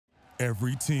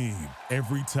Every team,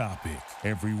 every topic,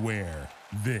 everywhere.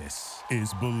 This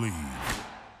is Believe.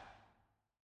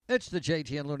 It's the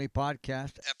JT and Looney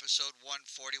Podcast, episode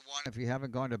 141. If you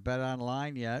haven't gone to Bet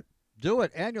Online yet, do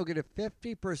it, and you'll get a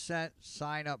 50%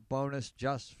 sign-up bonus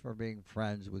just for being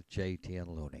friends with JT and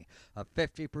Looney. A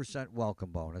 50% welcome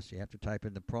bonus. You have to type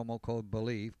in the promo code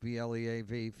BELIEVE,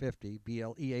 B-L-E-A-V 50,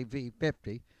 B-L-E-A-V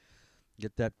 50.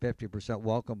 Get that 50%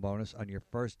 welcome bonus on your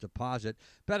first deposit.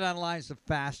 BetOnline is the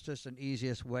fastest and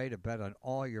easiest way to bet on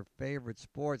all your favorite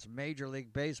sports. Major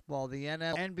League Baseball, the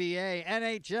NL, NBA,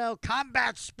 NHL,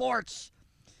 combat sports.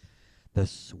 The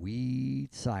sweet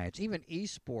science, even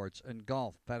esports and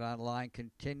golf. BetOnline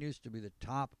continues to be the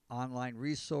top online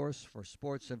resource for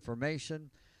sports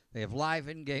information. They have live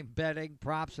in-game betting,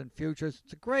 props, and futures.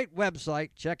 It's a great website.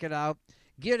 Check it out.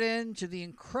 Get into the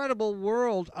incredible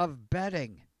world of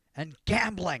betting and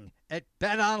gambling at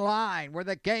BetOnline, where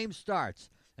the game starts.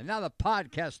 And now the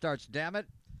podcast starts, damn it.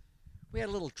 We had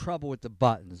a little trouble with the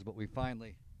buttons, but we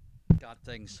finally got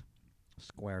things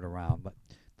squared around. But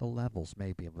the levels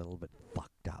may be a little bit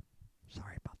fucked up.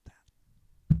 Sorry about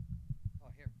that.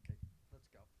 Oh, here. Okay, let's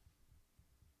go.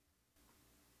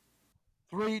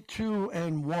 3, 2,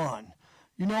 and 1.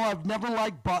 You know, I've never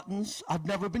liked buttons. I've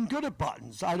never been good at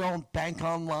buttons. I don't bank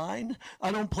online.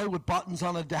 I don't play with buttons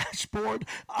on a dashboard.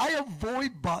 I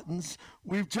avoid buttons.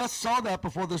 We've just saw that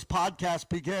before this podcast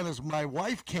began as my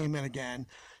wife came in again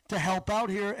to help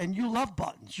out here, and you love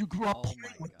buttons. You grew up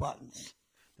playing with buttons.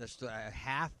 That's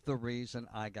half the reason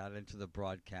I got into the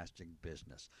broadcasting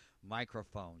business.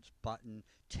 Microphones, button,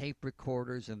 tape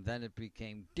recorders, and then it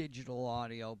became digital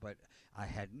audio, but I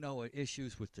had no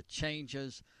issues with the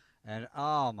changes. And,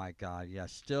 oh, my God, yeah,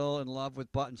 still in love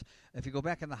with buttons. If you go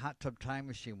back in the hot tub time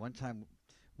machine, one time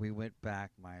we went back,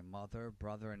 my mother,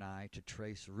 brother, and I, to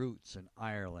trace roots in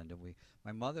Ireland. And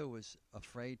my mother was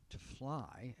afraid to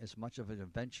fly, as much of an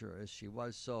adventurer as she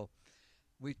was, so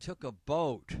we took a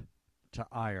boat to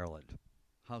Ireland.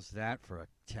 How's that for a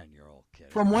 10-year-old kid?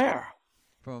 From where?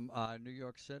 From New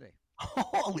York City.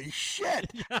 Holy shit.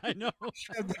 Yeah, I know.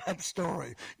 Shared that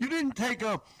story. You didn't take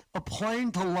a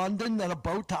plane to London, then a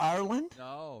boat to Ireland?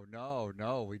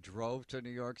 No. We drove to New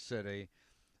York City,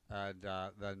 and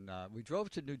then we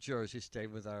drove to New Jersey,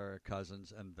 stayed with our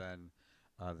cousins, and then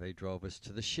they drove us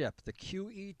to the ship, the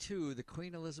QE2, the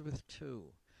Queen Elizabeth II.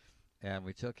 And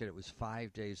we took it. It was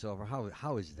 5 days over.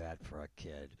 How is that for a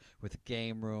kid? With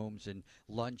game rooms and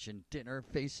lunch and dinner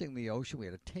facing the ocean. We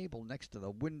had a table next to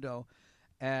the window.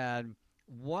 And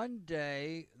one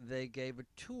day they gave a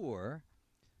tour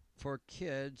for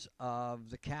kids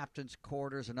of the captain's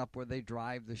quarters and up where they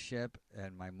drive the ship.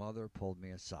 And my mother pulled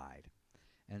me aside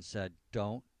and said,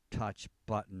 "Don't touch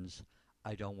buttons.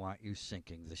 I don't want you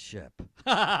sinking the ship."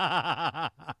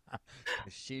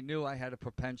 She knew I had a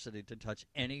propensity to touch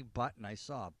any button I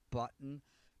saw. A button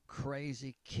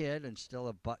crazy kid and still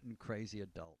a button crazy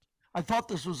adult. I thought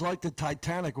this was like the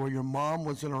Titanic, where your mom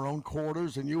was in her own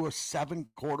quarters and you were 7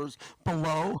 quarters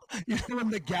below. You were in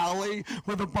the galley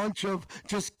with a bunch of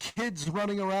just kids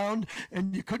running around,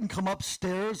 and you couldn't come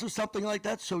upstairs or something like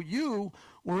that. So you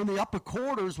were in the upper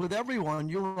quarters with everyone.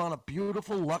 You were on a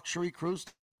beautiful luxury cruise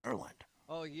to Ireland.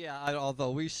 Oh, yeah,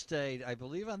 although we stayed, I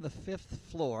believe, on the fifth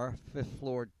floor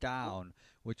down,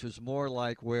 which was more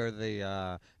like where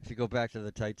the, if you go back to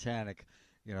the Titanic,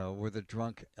 you know, where the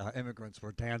drunk immigrants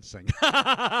were dancing.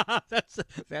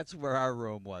 That's where our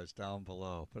room was, down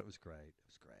below. But it was great. It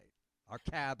was great. Our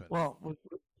cabin. Well,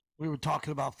 we were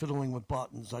talking about fiddling with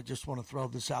buttons. I just want to throw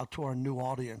this out to our new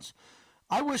audience.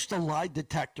 I wish the lie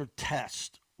detector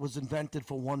test was invented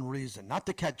for one reason, not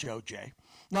to catch OJ,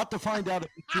 not to find out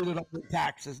if he cheated on the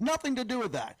taxes, nothing to do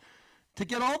with that. To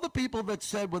get all the people that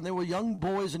said when they were young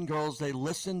boys and girls, they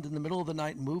listened in the middle of the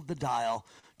night and moved the dial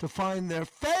to find their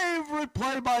favorite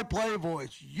play-by-play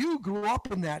voice. You grew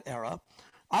up in that era.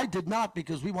 I did not,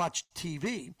 because we watched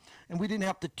TV, and we didn't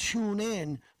have to tune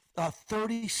in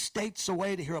 30 states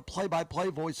away to hear a play-by-play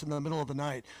voice in the middle of the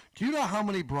night. Do you know how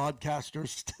many broadcasters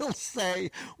still say,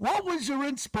 "What was your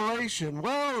inspiration?"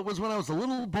 Well, it was when I was a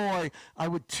little boy, I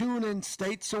would tune in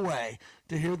states away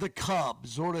to hear the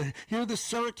Cubs, or to hear the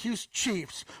Syracuse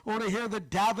Chiefs, or to hear the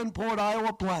Davenport,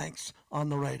 Iowa Blanks on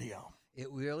the radio.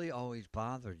 It really always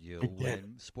bothered you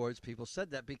when sports people said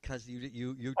that, because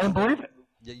you I don't believe it.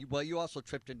 Yeah, you also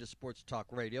tripped into sports talk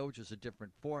radio, which is a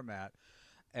different format.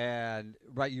 And,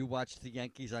 right, you watched the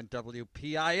Yankees on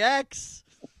WPIX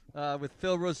with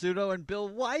Phil Rizzuto and Bill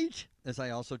White, as I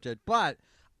also did. But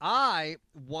I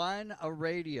won a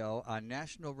radio on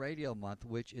National Radio Month,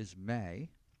 which is May.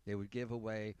 They would give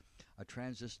away a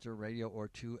transistor radio or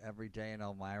two every day in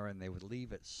Elmira, and they would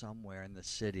leave it somewhere in the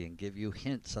city and give you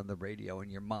hints on the radio,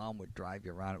 and your mom would drive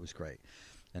you around. It was great.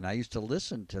 And I used to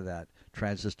listen to that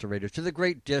transistor radio, to the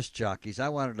great disc jockeys. I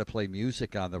wanted to play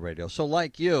music on the radio. So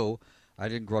like you, I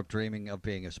didn't grow up dreaming of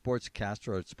being a sportscaster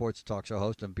or a sports talk show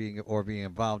host and being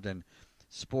involved in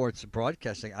sports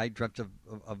broadcasting. I dreamt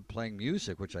of playing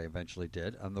music, which I eventually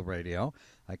did on the radio.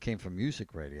 I came from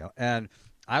music radio. And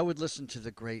I would listen to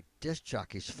the great disc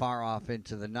jockeys far off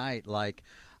into the night, like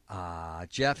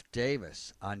Jeff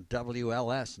Davis on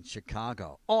WLS in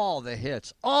Chicago. All the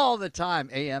hits, all the time.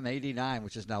 AM 89,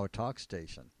 which is now a talk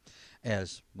station,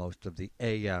 as most of the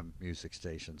AM music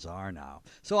stations are now.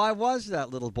 So I was that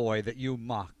little boy that you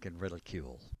mock and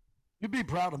ridicule. You'd be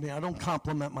proud of me. I don't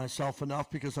compliment myself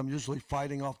enough because I'm usually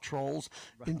fighting off trolls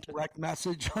in direct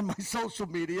message on my social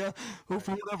media who,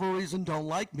 for whatever reason, don't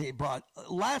like me. But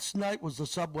last night was the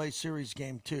Subway Series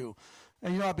game, too.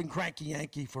 And, you know, I've been cranky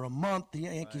Yankee for a month. The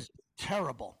Yankees,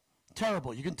 terrible.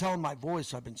 You can tell in my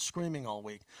voice I've been screaming all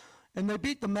week. And they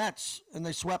beat the Mets, and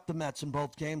they swept the Mets in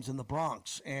both games in the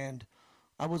Bronx. And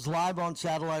I was live on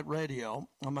satellite radio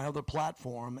on my other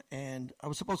platform, and I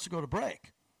was supposed to go to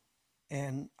break.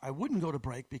 And I wouldn't go to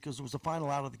break because it was the final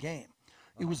out of the game.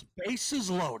 It was bases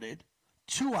loaded,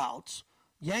 2 outs,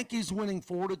 Yankees winning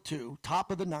 4-2, top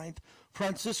of the ninth.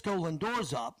 Francisco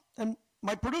Lindor's up, and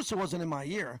my producer wasn't in my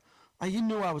ear. He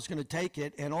knew I was going to take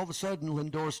it, and all of a sudden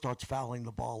Lindor starts fouling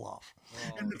the ball off.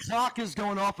 Oh. And the clock is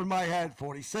going off in my head,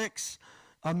 46,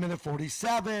 a minute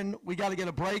 47. We got to get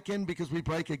a break in because we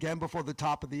break again before the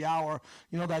top of the hour.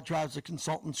 You know, that drives the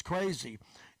consultants crazy.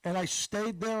 And I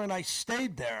stayed there,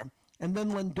 and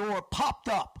then Lindor popped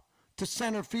up to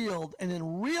center field, and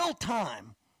in real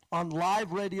time on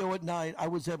live radio at night, I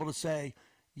was able to say,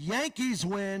 Yankees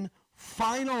win,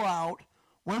 final out.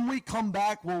 When we come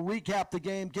back, we'll recap the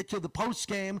game, get you the post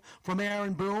game from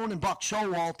Aaron Boone and Buck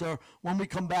Showalter when we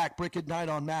come back, Brick at Night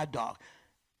on Mad Dog.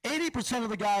 80% of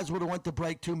the guys would have went to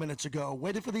break 2 minutes ago,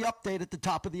 waited for the update at the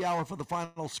top of the hour for the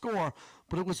final score,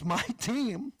 but it was my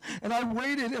team, and I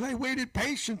waited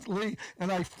patiently,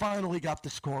 and I finally got the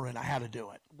score in. I had to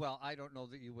do it. Well, I don't know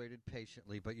that you waited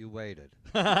patiently, but you waited.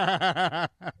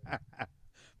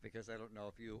 Because I don't know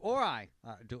if you or I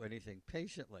do anything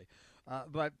patiently.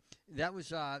 But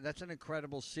that's an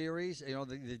incredible series. You know,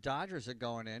 the Dodgers are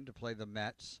going in to play the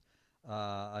Mets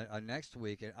next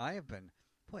week, and I have been –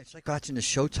 boy, it's like watching the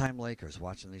Showtime Lakers,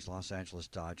 watching these Los Angeles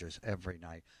Dodgers every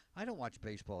night. I don't watch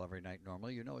baseball every night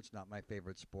normally. You know it's not my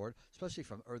favorite sport, especially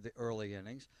from the early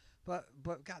innings. But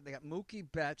God, they got Mookie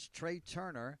Betts, Trey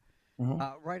Turner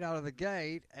right out of the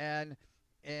gate, and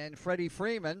Freddie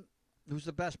Freeman, who's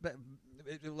the best.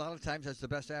 A lot of times that's the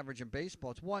best average in baseball.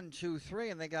 It's 1, 2, 3,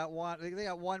 and they got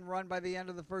one run by the end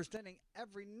of the first inning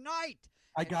every night.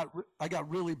 I got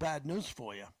really bad news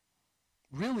for you.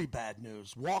 Really bad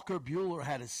news. Walker Buehler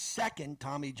had his second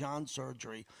Tommy John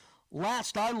surgery.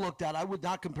 Last I looked at, I would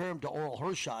not compare him to Oral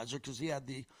Hershiser because he had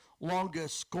the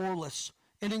longest scoreless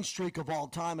inning streak of all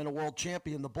time and a world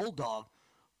champion, the Bulldog.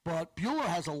 But Buehler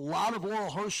has a lot of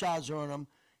Oral Hershiser in him.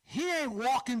 He ain't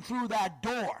walking through that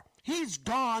door. He's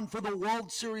gone for the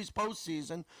World Series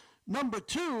postseason. Number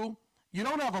 2, you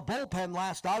don't have a bullpen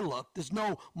last I looked. There's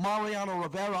no Mariano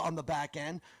Rivera on the back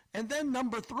end. And then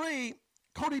number 3,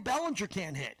 Cody Bellinger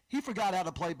can't hit. He forgot how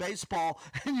to play baseball,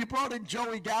 and you brought in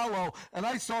Joey Gallo, and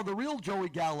I saw the real Joey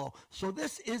Gallo. So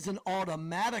this isn't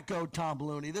automatico, Tom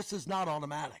Looney. This is not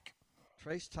automatic.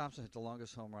 Trace Thompson hit the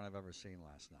longest home run I've ever seen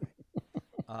last night,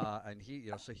 and he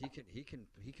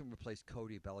can replace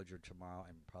Cody Bellinger tomorrow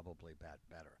and probably bat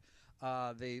better.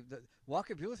 The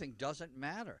Walker Buehler thing doesn't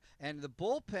matter, and the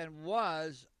bullpen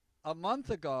was a month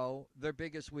ago their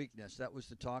biggest weakness. That was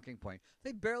the talking point.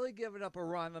 They've barely given up a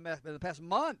run in the past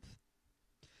month.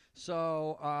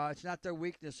 So it's not their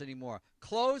weakness anymore.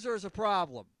 Closer is a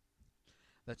problem.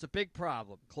 That's a big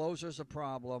problem. Closer's a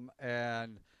problem,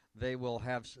 and they will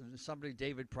have somebody,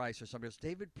 David Price or somebody else.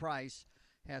 David Price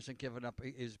hasn't given up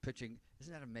his pitching.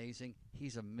 Isn't that amazing?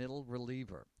 He's a middle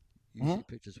reliever. Usually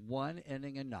pitches 1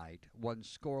 inning a night, 1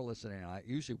 scoreless inning a night,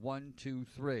 usually 1, 2,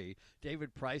 3.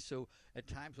 David Price, who at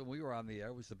times when we were on the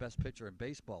air was the best pitcher in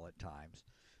baseball at times.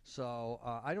 So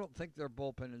I don't think their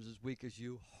bullpen is as weak as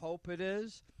you hope it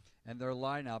is, and their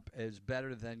lineup is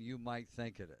better than you might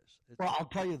think it is. Well, I'll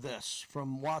tell you this,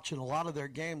 from watching a lot of their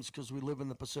games, because we live in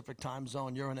the Pacific time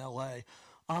zone, you're in L.A.,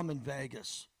 I'm in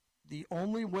Vegas. The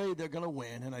only way they're going to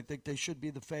win, and I think they should be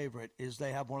the favorite, is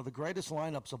they have one of the greatest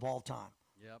lineups of all time.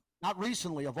 Yep. Not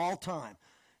recently, of all time.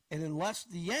 And unless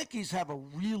the Yankees have a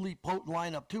really potent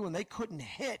lineup, too, and they couldn't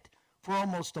hit for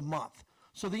almost a month.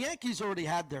 So the Yankees already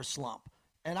had their slump.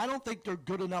 And I don't think they're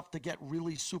good enough to get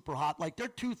really super hot. Like their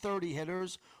 230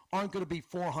 hitters aren't going to be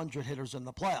 400 hitters in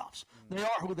the playoffs. They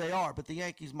are who they are, but the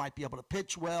Yankees might be able to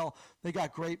pitch well. They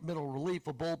got great middle relief,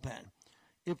 a bullpen.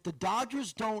 If the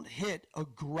Dodgers don't hit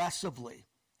aggressively,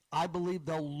 I believe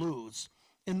they'll lose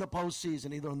in the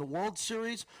postseason, either in the World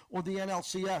Series or the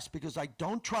NLCS, because I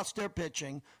don't trust their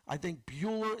pitching. I think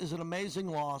Buehler is an amazing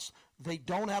loss. They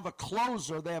don't have a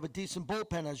closer. They have a decent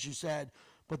bullpen, as you said.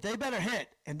 But they better hit,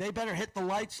 and they better hit the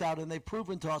lights out, and they've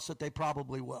proven to us that they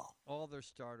probably will. All their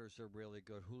starters are really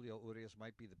good. Julio Urias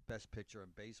might be the best pitcher in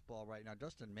baseball right now.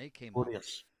 Dustin May came up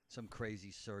with some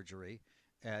crazy surgery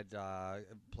and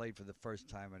played for the first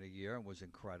time in a year and was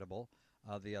incredible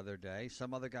the other day.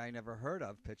 Some other guy I never heard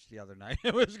of pitched the other night.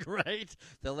 It was great.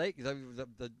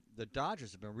 The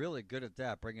Dodgers have been really good at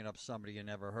that, bringing up somebody you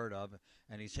never heard of,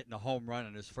 and he's hitting a home run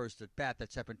in his first at-bat.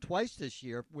 That's happened twice this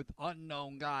year with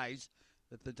unknown guys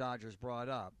that the Dodgers brought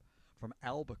up from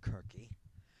Albuquerque.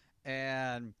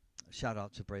 And shout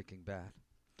out to Breaking Bad.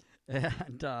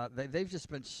 And they've just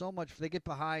been so much. They get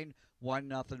behind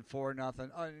 1-0,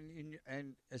 4-0.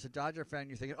 And as a Dodger fan,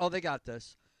 you're thinking, oh, they got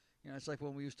this. It's like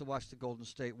when we used to watch the Golden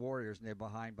State Warriors and they're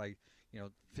behind by,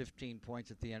 15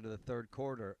 points at the end of the third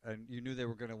quarter. And you knew they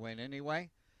were going to win anyway.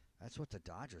 That's what the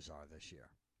Dodgers are this year.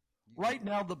 Right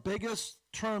now, the biggest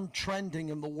term trending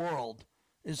in the world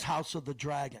is House of the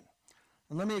Dragon.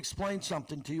 And let me explain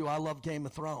something to you. I love Game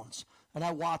of Thrones, and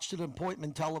I watched it on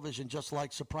appointment television just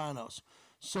like Sopranos.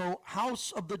 So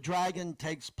House of the Dragon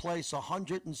takes place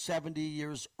 170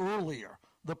 years earlier,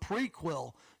 the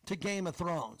prequel to Game of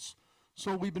Thrones.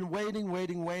 So we've been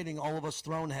waiting, all of us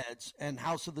Throneheads, and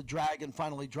House of the Dragon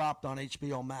finally dropped on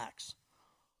HBO Max.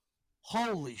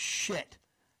 Holy shit.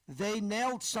 They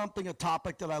nailed a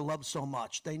topic that I love so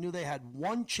much. They knew they had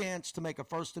one chance to make a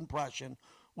first impression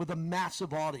with a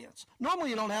massive audience. Normally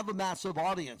you don't have a massive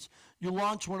audience. You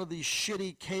launch one of these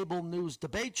shitty cable news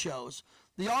debate shows.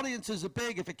 The audience isn't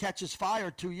big. If it catches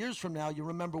fire 2 years from now, you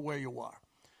remember where you were.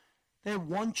 They had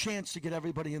one chance to get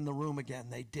everybody in the room again.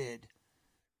 They did.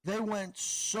 They went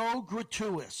so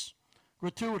gratuitous.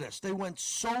 They went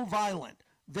so violent.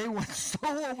 They went so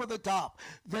over the top.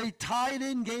 They tied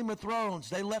in Game of Thrones.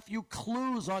 They left you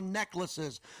clues on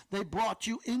necklaces. They brought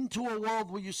you into a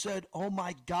world where you said, oh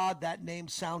my God, that name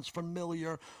sounds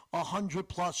familiar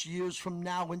 100+ years from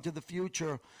now into the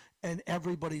future. And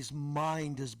everybody's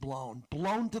mind is blown.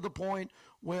 Blown to the point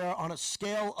where on a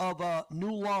scale of a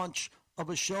new launch of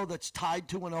a show that's tied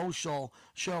to an Oshel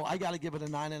show, I got to give it a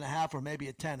 9.5 or maybe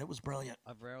a 10. It was brilliant.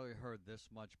 I've rarely heard this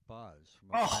much buzz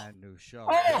from a brand new show.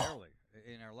 Rarely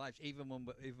in our lives, even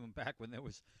back when there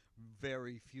was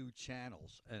very few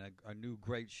channels and a new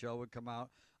great show would come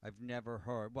out. I've never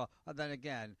heard. Well, then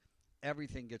again,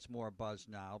 everything gets more buzz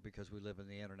now because we live in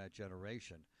the internet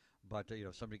generation. But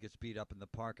somebody gets beat up in the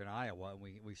park in Iowa, and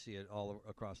we see it all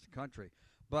across the country.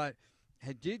 But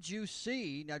did you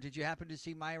happen to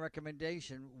see my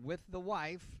recommendation with the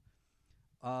wife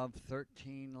of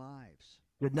 13 Lives?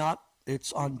 Did not.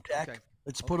 It's on deck. Okay.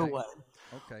 It's put away.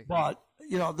 Okay. But,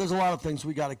 there's a lot of things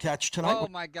we got to catch tonight. Oh,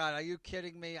 my God. Are you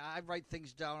kidding me? I write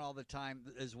things down all the time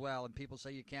as well, and people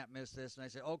say you can't miss this. And I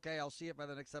say, okay, I'll see it by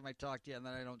the next time I talk to you, and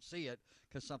then I don't see it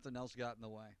because something else got in the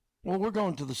way. Well, we're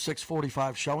going to the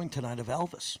 6:45 showing tonight of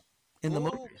Elvis in the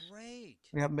movie. Oh, great.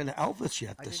 We haven't been to Elvis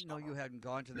yet I this didn't know summer. you hadn't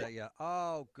gone to that yet.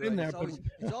 Oh, good. There,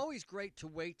 it's always great to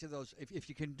wait to those. If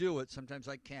you can do it, sometimes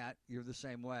I can't. You're the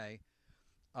same way.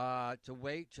 To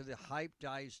wait till the hype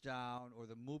dies down or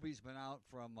the movie's been out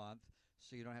for a month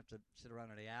so you don't have to sit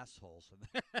around any assholes.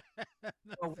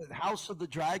 Well, with House of the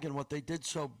Dragon, what they did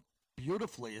so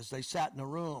beautifully is they sat in a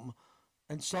room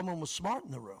and someone was smart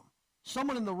in the room.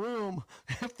 Someone in the room,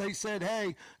 if they said,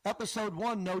 hey, episode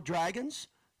 1, no dragons,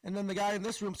 and then the guy in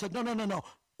this room said, no,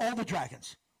 all the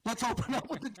dragons. Let's open up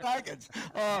with the dragons.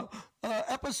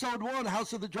 Episode 1,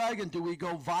 House of the Dragon, do we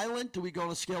go violent? Do we go on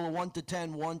a scale of 1 to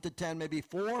 10, 1 to 10, maybe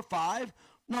 4, 5?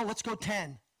 No, let's go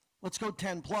 10. Let's go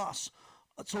 10 plus.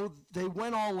 So they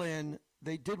went all in.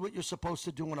 They did what you're supposed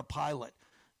to do in a pilot.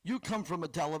 You come from a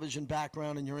television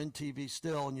background and you're in TV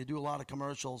still and you do a lot of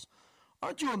commercials.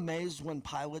 Aren't you amazed when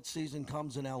pilot season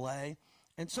comes in L.A.?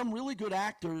 And some really good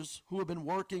actors who have been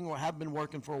working or have been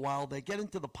working for a while, they get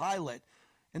into the pilot,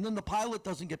 and then the pilot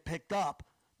doesn't get picked up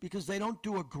because they don't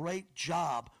do a great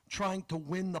job trying to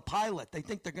win the pilot. They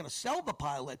think they're going to sell the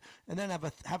pilot and then have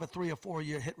a 3 or 4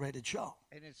 year hit-rated show.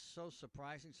 And it's so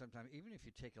surprising sometimes, even if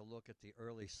you take a look at the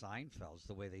early Seinfelds,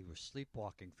 the way they were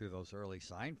sleepwalking through those early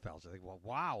Seinfelds, I think, well,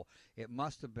 wow, it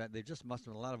must have been, there just must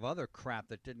have been a lot of other crap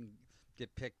that didn't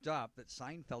get picked up, that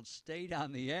Seinfeld stayed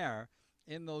on the air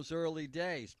in those early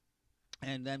days.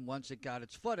 And then once it got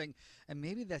its footing, and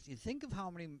maybe that's, you think of how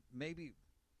many maybe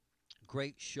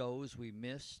great shows we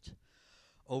missed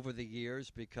over the years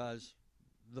because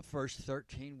the first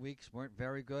 13 weeks weren't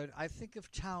very good. I think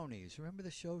of Townies. Remember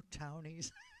the show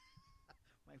Townies?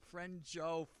 My friend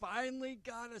Joe finally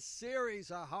got a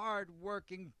series, a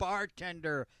hard-working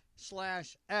bartender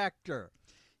slash actor.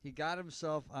 He got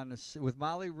himself on with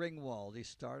Molly Ringwald. He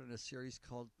started a series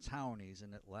called Townies,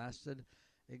 and it lasted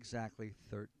exactly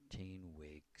 13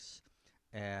 weeks.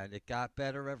 And it got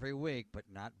better every week, but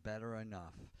not better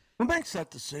enough. Who makes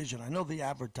that decision? I know the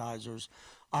advertisers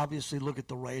obviously look at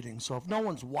the ratings. So if no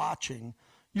one's watching,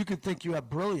 you could think you have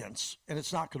brilliance and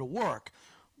it's not going to work.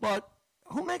 But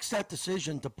who makes that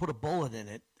decision to put a bullet in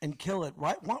it and kill it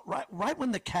right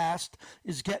when the cast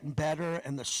is getting better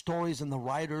and the stories and the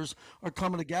writers are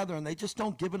coming together and they just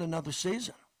don't give it another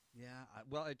season? Yeah,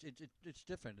 well, it's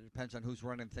different. It depends on who's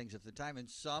running things at the time. And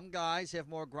some guys have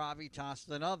more gravitas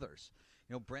than others.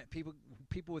 You know,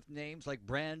 people with names like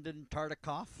Brandon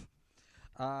Tartikoff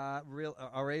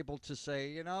are able to say,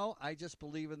 you know, I just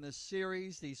believe in this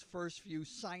series. These first few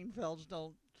Seinfelds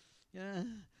don't, yeah,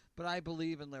 but I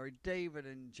believe in Larry David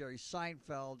and Jerry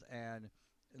Seinfeld and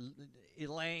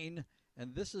Elaine,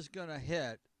 and this is going to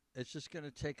hit. It's just going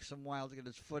to take some while to get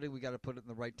its footing. We got to put it in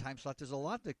the right time slot. There's a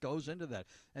lot that goes into that.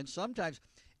 And sometimes,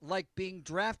 like being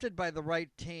drafted by the right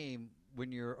team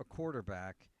when you're a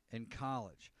quarterback in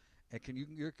college,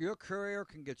 your career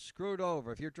can get screwed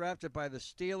over. If you're drafted by the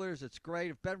Steelers, it's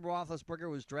great. If Ben Roethlisberger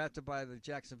was drafted by the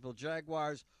Jacksonville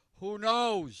Jaguars, who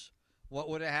knows what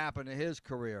would have happened to his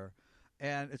career.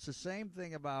 And it's the same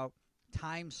thing about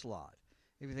time slot.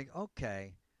 If you think,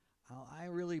 okay, I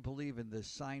really believe in this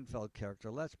Seinfeld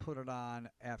character. Let's put it on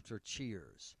after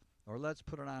Cheers. Or let's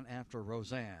put it on after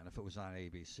Roseanne if it was on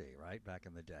ABC, right, back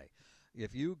in the day.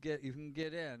 If you can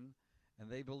get in and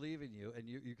they believe in you and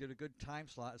you get a good time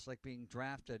slot, it's like being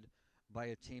drafted by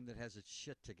a team that has its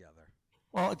shit together.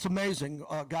 Well, it's amazing.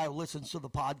 A guy who listens to the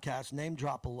podcast, name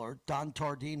drop alert, Don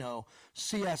Tardino,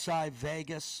 CSI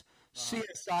Vegas,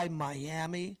 CSI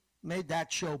Miami, made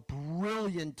that show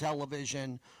brilliant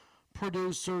television.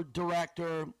 Producer,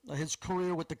 director, his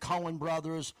career with the Coen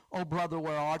brothers. Oh, brother,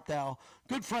 where art thou?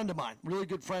 Good friend of mine, really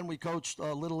good friend. We coached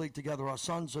Little League together. Our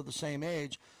sons are the same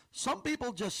age. Some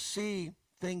people just see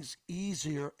things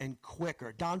easier and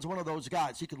quicker. Don's one of those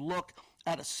guys. He could look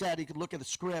at a set. He could look at a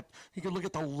script. He could look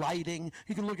at the lighting.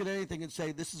 He could look at anything and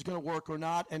say, this is going to work or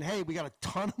not. And, hey, we got a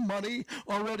ton of money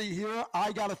already here.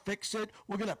 I got to fix it.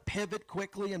 We're going to pivot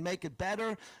quickly and make it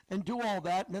better and do all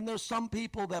that. And then there's some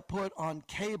people that put on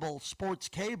cable, sports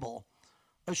cable,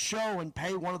 a show and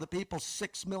pay one of the people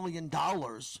 $6 million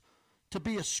to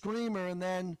be a screamer. And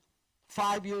then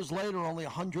 5 years later, only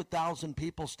 100,000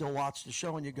 people still watch the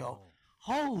show. And you go,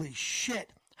 holy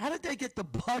shit. How did they get the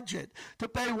budget to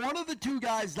pay one of the two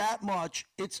guys that much?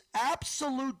 It's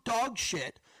absolute dog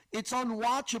shit. It's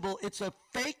unwatchable. It's a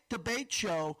fake debate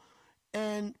show.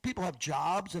 And people have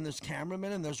jobs, and there's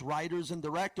cameramen, and there's writers and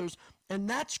directors. And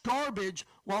that's garbage,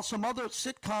 while some other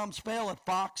sitcoms fail at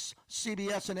Fox,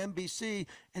 CBS, and NBC.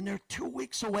 And they're 2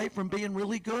 weeks away from being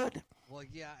really good. Well,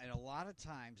 yeah, and a lot of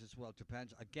times as well, it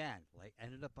depends. Again, like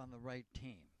ended up on the right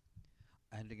team.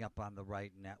 Ending up on the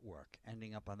right network,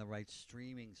 ending up on the right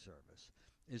streaming service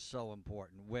is so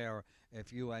important. Where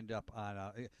if you end up on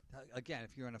again,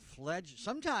 if you're in a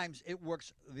sometimes it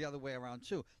works the other way around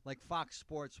too. Like Fox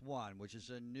Sports 1, which is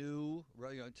a new,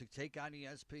 to take on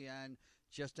ESPN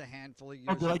just a handful of years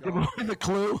ago. Did I give away the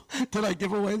clue? Did I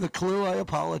give away the clue? I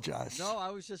apologize. No, I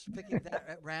was just picking that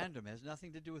at random. It has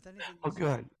nothing to do with anything. Oh,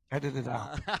 good. Edit it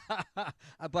out.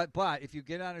 But if you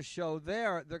get on a show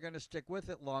there, they're going to stick with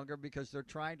it longer because they're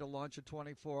trying to launch a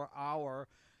 24-hour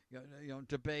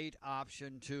debate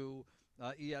option to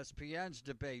ESPN's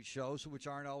debate shows, which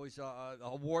aren't always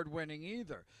award-winning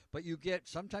either. But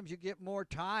sometimes you get more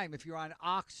time if you're on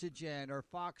Oxygen or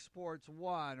Fox Sports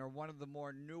 1 or one of the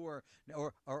more newer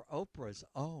or Oprah's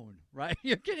own, right?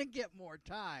 You're going to get more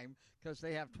time because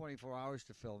they have 24 hours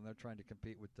to fill, and they're trying to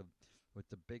compete with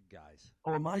the big guys.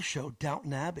 Or my show,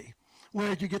 Downton Abbey,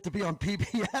 where you get to be on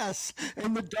PBS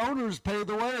and the donors pay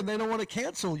the way and they don't want to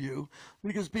cancel you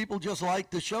because people just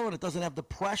like the show and it doesn't have the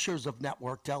pressures of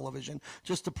network television,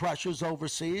 just the pressures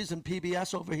overseas and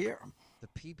PBS over here. The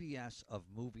PBS of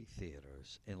movie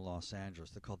theaters in Los Angeles,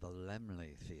 they're called the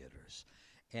Laemmle Theaters.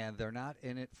 And they're not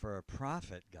in it for a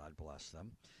profit, God bless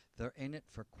them. They're in it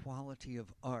for quality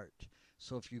of art.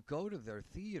 So if you go to their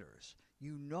theaters,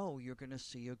 you know you're going to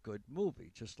see a good movie.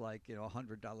 Just like, a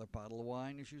 $100 bottle of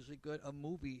wine is usually good. A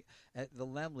movie at the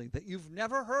Laemmle that you've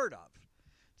never heard of,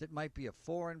 that might be a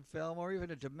foreign film or even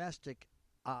a domestic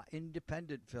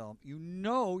independent film. You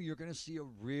know you're going to see a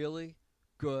really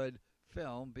good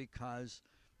film because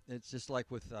it's just like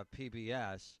with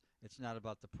PBS. It's not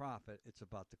about the profit, it's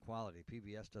about the quality.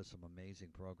 PBS does some amazing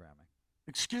programming.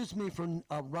 Excuse me for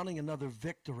running another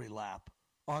victory lap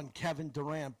on Kevin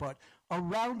Durant, but a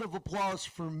round of applause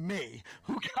for me,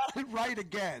 who got it right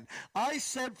again. I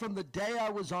said from the day I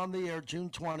was on the air,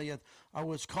 June 20th, I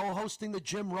was co-hosting the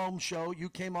Jim Rome show. You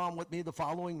came on with me the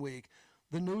following week.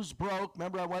 The news broke.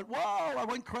 Remember, I went, whoa, I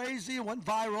went crazy, it went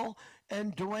viral,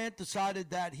 and Durant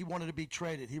decided that he wanted to be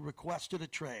traded. He requested a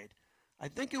trade. I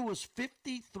think it was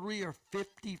 53 or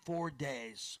 54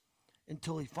 days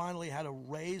until he finally had to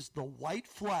raise the white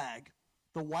flag,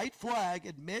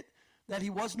 admit that he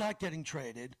was not getting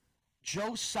traded.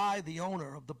 Joe Tsai, the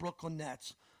owner of the Brooklyn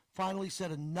Nets, finally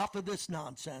said, enough of this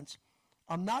nonsense.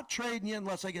 I'm not trading you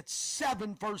unless I get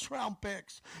 7 first-round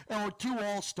picks or 2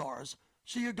 All-Stars.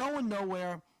 So you're going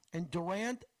nowhere. And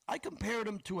Durant, I compared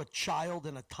him to a child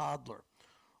and a toddler.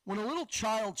 When a little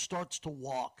child starts to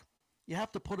walk, you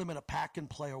have to put him in a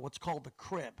pack-and-play, or what's called the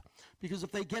crib. Because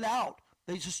if they get out,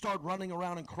 they just start running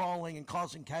around and crawling and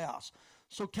causing chaos.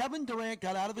 So Kevin Durant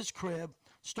got out of his crib,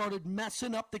 started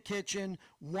messing up the kitchen,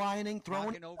 whining,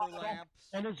 throwing over lamps,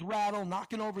 and his rattle,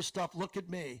 knocking over stuff. Look at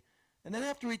me. And then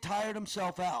after he tired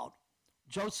himself out,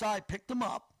 Joe Tsai picked him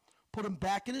up, put him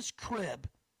back in his crib,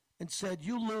 and said,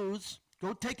 you lose,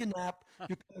 go take a nap,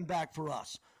 you're coming back for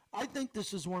us. I think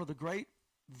this is one of the great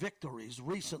victories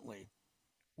recently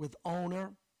with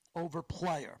owner over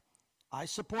player. I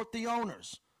support the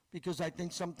owners because I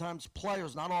think sometimes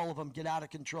players, not all of them, get out of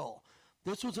control.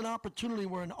 This was an opportunity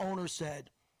where an owner said,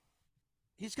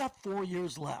 he's got 4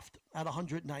 years left at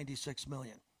 $196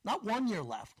 million. Not 1 year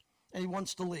left, and he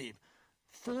wants to leave.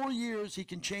 4 years, he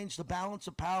can change the balance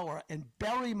of power and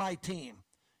bury my team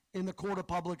in the court of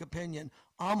public opinion.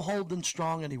 I'm holding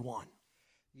strong, and he won.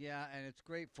 Yeah, and it's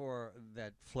great for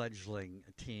that fledgling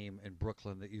team in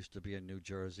Brooklyn that used to be in New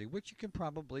Jersey, which you can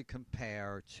probably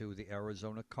compare to the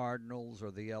Arizona Cardinals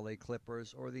or the LA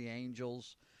Clippers or the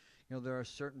Angels. You know, there are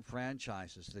certain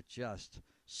franchises that just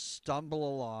stumble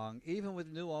along, even with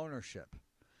new ownership.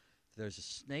 There's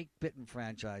snake-bitten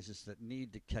franchises that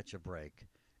need to catch a break,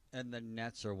 and the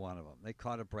Nets are one of them. They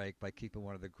caught a break by keeping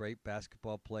one of the great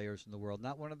basketball players in the world,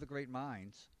 not one of the great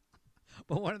minds,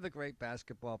 but one of the great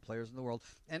basketball players in the world.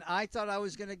 And I thought I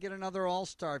was going to get another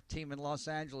all-star team in Los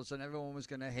Angeles, and everyone was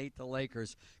going to hate the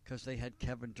Lakers because they had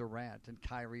Kevin Durant and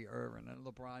Kyrie Irving and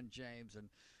LeBron James, and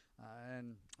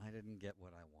I didn't get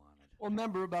what I wanted. Well,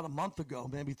 remember about a month ago,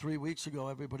 maybe 3 weeks ago,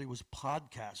 everybody was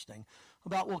podcasting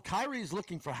about, well, Kyrie's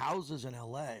looking for houses in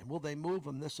L.A. Will they move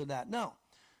him, this or that? No.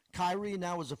 Kyrie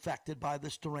now is affected by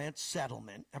this Durant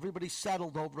settlement. Everybody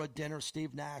settled over a dinner.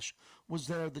 Steve Nash was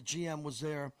there. The GM was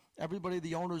there. Everybody,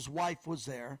 the owner's wife was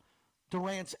there.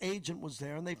 Durant's agent was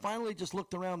there. And they finally just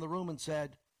looked around the room and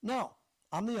said, no,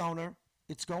 I'm the owner.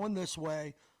 It's going this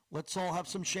way. Let's all have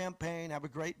some champagne, have a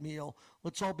great meal.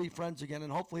 Let's all be friends again.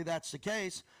 And hopefully that's the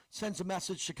case. Sends a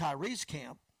message to Kyrie's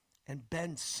camp and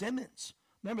Ben Simmons.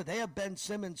 Remember, they have Ben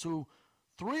Simmons, who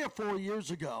 3 or 4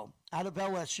 years ago, out of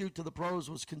LSU to the pros,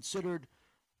 was considered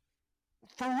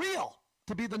for real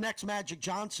to be the next Magic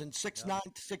Johnson, 6'9",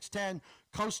 6'10",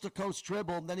 coast-to-coast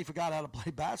dribble, and then he forgot how to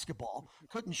play basketball,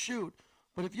 couldn't shoot.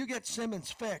 But if you get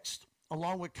Simmons fixed,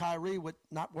 along with Kyrie, with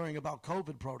not worrying about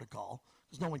COVID protocol,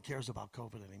 because no one cares about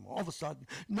COVID anymore. All of a sudden,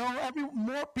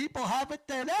 more people have it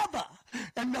than ever,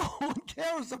 and no one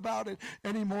cares about it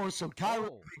anymore. So Kyrie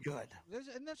will be good.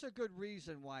 And that's a good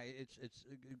reason why it's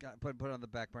got put on the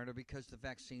back burner, because the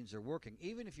vaccines are working.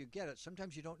 Even if you get it,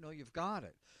 sometimes you don't know you've got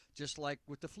it. Just like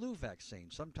with the flu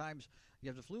vaccine, sometimes you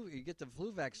have the flu, you get the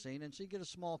flu vaccine, and so you get a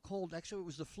small cold. Actually, it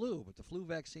was the flu, but the flu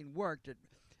vaccine worked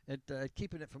at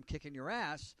keeping it from kicking your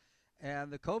ass.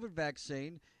 And the COVID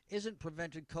vaccine isn't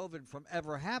preventing COVID from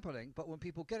ever happening, but when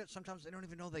people get it, sometimes they don't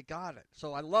even know they got it.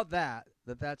 So I love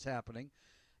that's happening.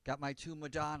 Got my 2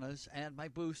 Madonnas and my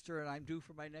booster, and I'm due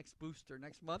for my next booster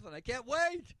next month, and I can't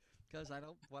wait because I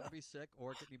don't want to be sick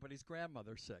or get anybody's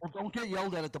grandmother sick. Well, don't get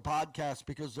yelled at the podcast,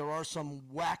 because there are some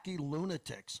wacky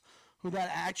lunatics who that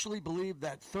actually believe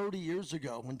that 30 years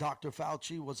ago, when Dr.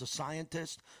 Fauci was a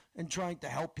scientist and trying to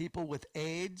help people with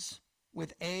AIDS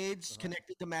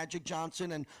connected to Magic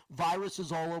Johnson and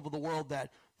viruses all over the world,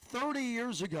 that 30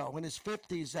 years ago in his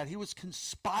 50s that he was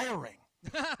conspiring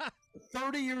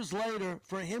 30 years later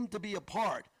for him to be a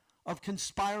part of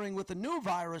conspiring with a new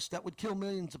virus that would kill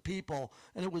millions of people,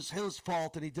 and it was his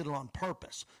fault and he did it on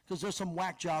purpose. Because there's some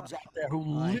whack jobs out there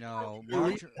who I know.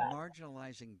 literally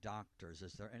Marginalizing doctors.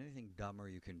 Is there anything dumber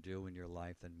you can do in your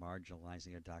life than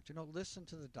marginalizing a doctor? No, listen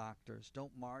to the doctors.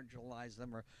 Don't marginalize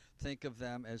them or think of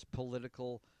them as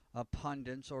political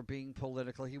pundits or being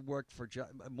political. He worked for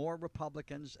more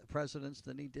Republicans presidents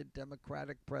than he did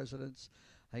Democratic presidents.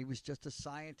 He was just a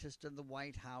scientist in the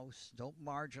White House. Don't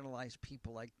marginalize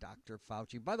people like Dr.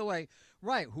 Fauci. By the way,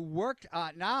 right, who worked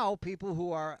now, people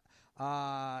who are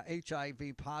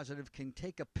HIV positive can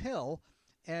take a pill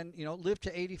and live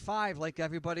to 85 like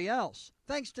everybody else,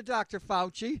 thanks to Dr.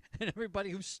 Fauci and everybody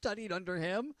who studied under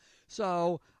him.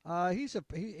 So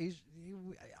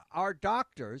our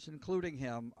doctors, including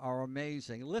him, are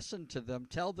amazing. Listen to them,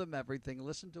 tell them everything,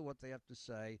 listen to what they have to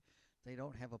say. They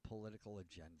don't have a political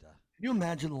agenda. Can you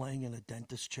imagine laying in a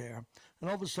dentist chair and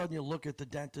all of a sudden you look at the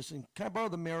dentist and, can I borrow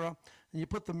the mirror? And you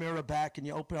put the mirror back and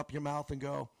you open up your mouth and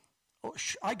go, oh,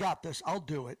 I got this. I'll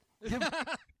do it.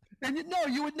 And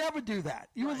you would never do that.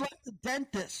 You would let the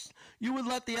dentist, you would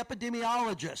let the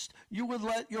epidemiologist, you would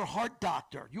let your heart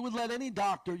doctor, you would let any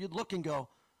doctor, you'd look and go,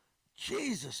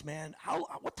 Jesus, man,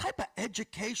 what type of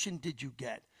education did you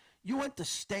get? You went to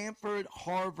Stanford,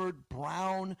 Harvard,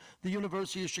 Brown, the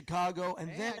University of Chicago,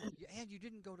 and you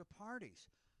didn't go to parties.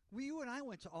 You and I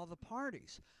went to all the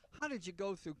parties. How did you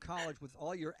go through college with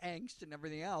all your angst and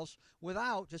everything else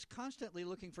without just constantly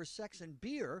looking for sex and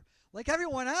beer like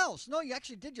everyone else? No, you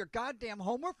actually did your goddamn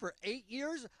homework for 8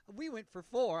 years. We went for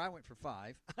 4. I went for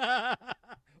 5.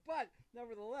 But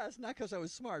nevertheless, not because I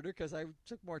was smarter, because I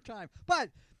took more time. But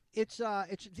it's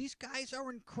these guys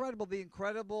are incredible. The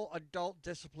incredible adult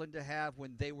discipline to have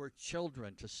when they were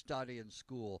children to study in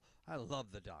school. I love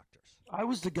the doctors. I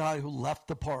was the guy who left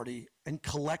the party and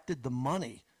collected the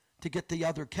money to get the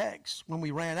other kegs when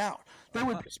we ran out. They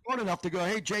would be smart enough to go,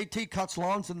 hey, JT cuts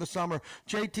lawns in the summer.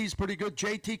 JT's pretty good.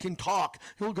 JT can talk.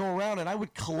 He'll go around, and I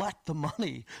would collect the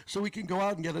money so we can go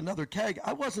out and get another keg.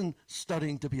 I wasn't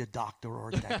studying to be a doctor or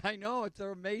a dentist. I know.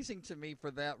 They're amazing to me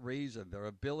for that reason. Their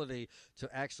ability to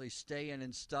actually stay in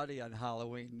and study on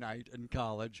Halloween night in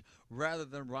college rather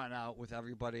than run out with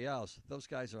everybody else. Those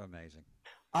guys are amazing.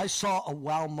 I saw a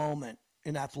wow moment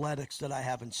in athletics that I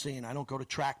haven't seen. I don't go to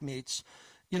track meets.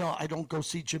 I don't go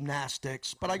see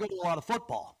gymnastics, but I go to a lot of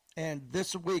football. And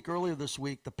earlier this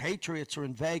week, the Patriots are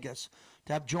in Vegas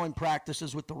to have joint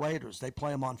practices with the Raiders. They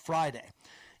play them on Friday.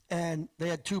 And they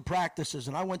had 2 practices,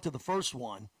 and I went to the first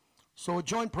one. So a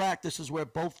joint practice is where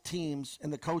both teams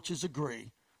and the coaches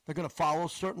agree. They're going to follow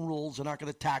certain rules. They're not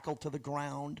going to tackle to the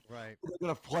ground. Right. They're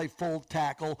going to play full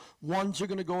tackle. Ones are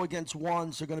going to go against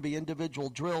ones. They're going to be individual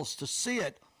drills. To see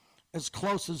it as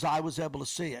close as I was able to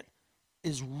see it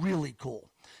is really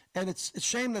cool. And it's a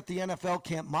shame that the NFL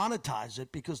can't monetize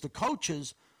it because the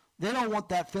coaches, they don't want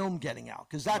that film getting out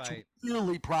because that's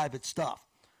really private stuff.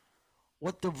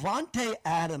 What Davante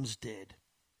Adams did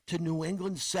to New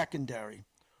England's secondary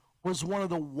was one of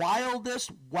the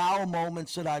wildest wow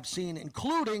moments that I've seen,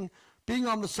 including being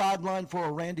on the sideline for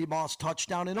a Randy Moss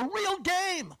touchdown in a real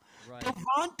game. Right.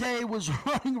 Davante was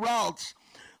running routes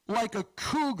like a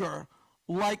cougar,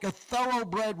 like a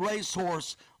thoroughbred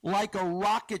racehorse, like a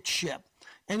rocket ship.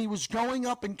 And he was going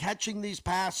up and catching these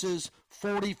passes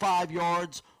 45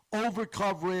 yards, over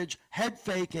coverage, head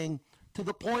faking, to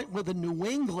the point where the New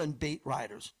England beat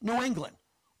writers,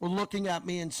 were looking at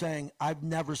me and saying, I've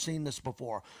never seen this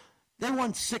before. They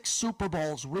won 6 Super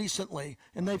Bowls recently,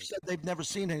 and they've said they've never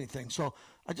seen anything. So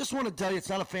I just want to tell you, it's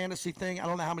not a fantasy thing. I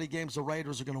don't know how many games the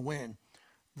Raiders are going to win.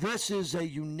 This is a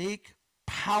unique,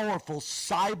 powerful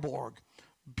cyborg,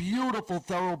 beautiful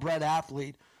thoroughbred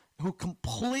athlete who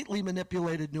completely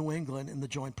manipulated New England in the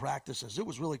joint practices. It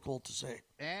was really cool to see.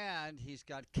 And he's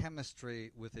got chemistry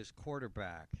with his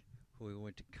quarterback, who he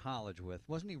went to college with.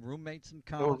 Wasn't he roommates in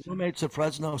college? Roommates at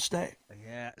Fresno State.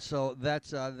 Yeah, so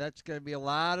that's going to be a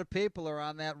lot of people are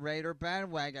on that Raider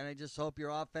bandwagon. I just hope your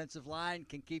offensive line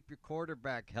can keep your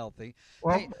quarterback healthy.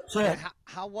 Well, hey,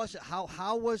 how was it?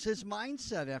 How was his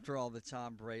mindset after all the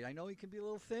Tom Brady? I know he can be a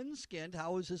little thin-skinned.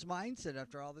 How was his mindset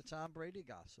after all the Tom Brady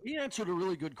gossip? He answered a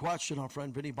really good question, our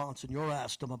friend Vinny Bonsignore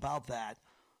asked him about that.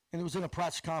 And it was in a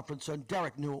press conference, and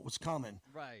Derek knew it was coming.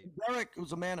 Right. Derek, who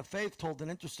was a man of faith, told an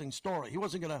interesting story. He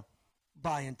wasn't going to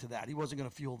buy into that. He wasn't going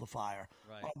to fuel the fire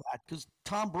on that. Because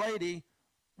Tom Brady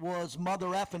was mother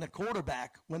effing a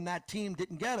quarterback when that team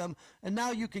didn't get him. And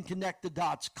now you can connect the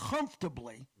dots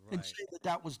comfortably and say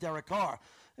that was Derek Carr.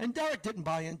 And Derek didn't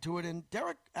buy into it. And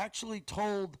Derek actually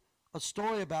told a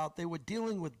story about they were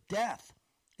dealing with death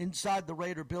inside the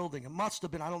Raider building. It must have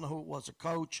been, I don't know who it was, a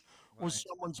coach or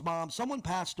someone's mom. Someone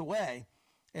passed away,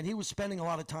 And he was spending a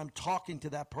lot of time talking to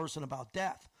that person about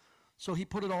death. So he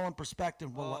put it all in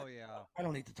perspective. Well, I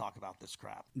don't need to talk about this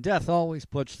crap. Death always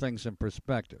puts things in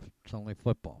perspective. It's only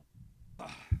football.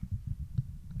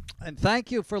 And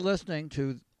thank you for listening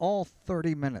to all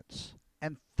 30 minutes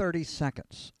and 30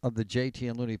 seconds of the JT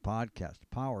and Looney podcast,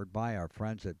 powered by our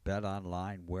friends at Bet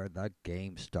Online, where the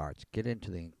game starts. Get into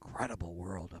the incredible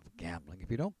world of gambling. If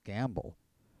you don't gamble,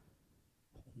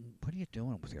 what are you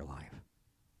doing with your life?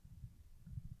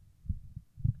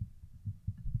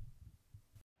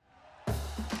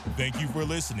 Thank you for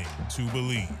listening to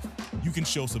Believe. You can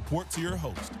show support to your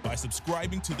host by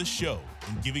subscribing to the show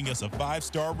and giving us a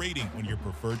 5-star rating on your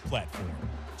preferred platform.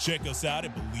 Check us out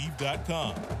at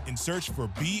Believe.com and search for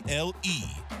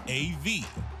BLEAV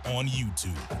on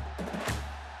YouTube.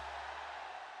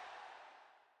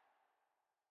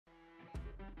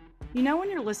 You know when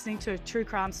you're listening to a true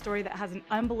crime story that has an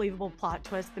unbelievable plot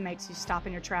twist that makes you stop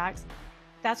in your tracks?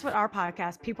 That's what our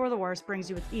podcast, People Are the Worst, brings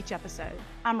you with each episode.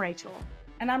 I'm Rachel.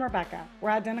 And I'm Rebecca. We're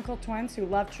identical twins who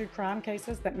love true crime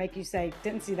cases that make you say,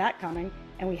 didn't see that coming,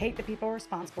 and we hate the people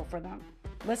responsible for them.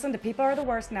 Listen to People Are the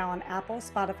Worst now on Apple,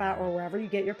 Spotify, or wherever you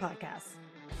get your podcasts.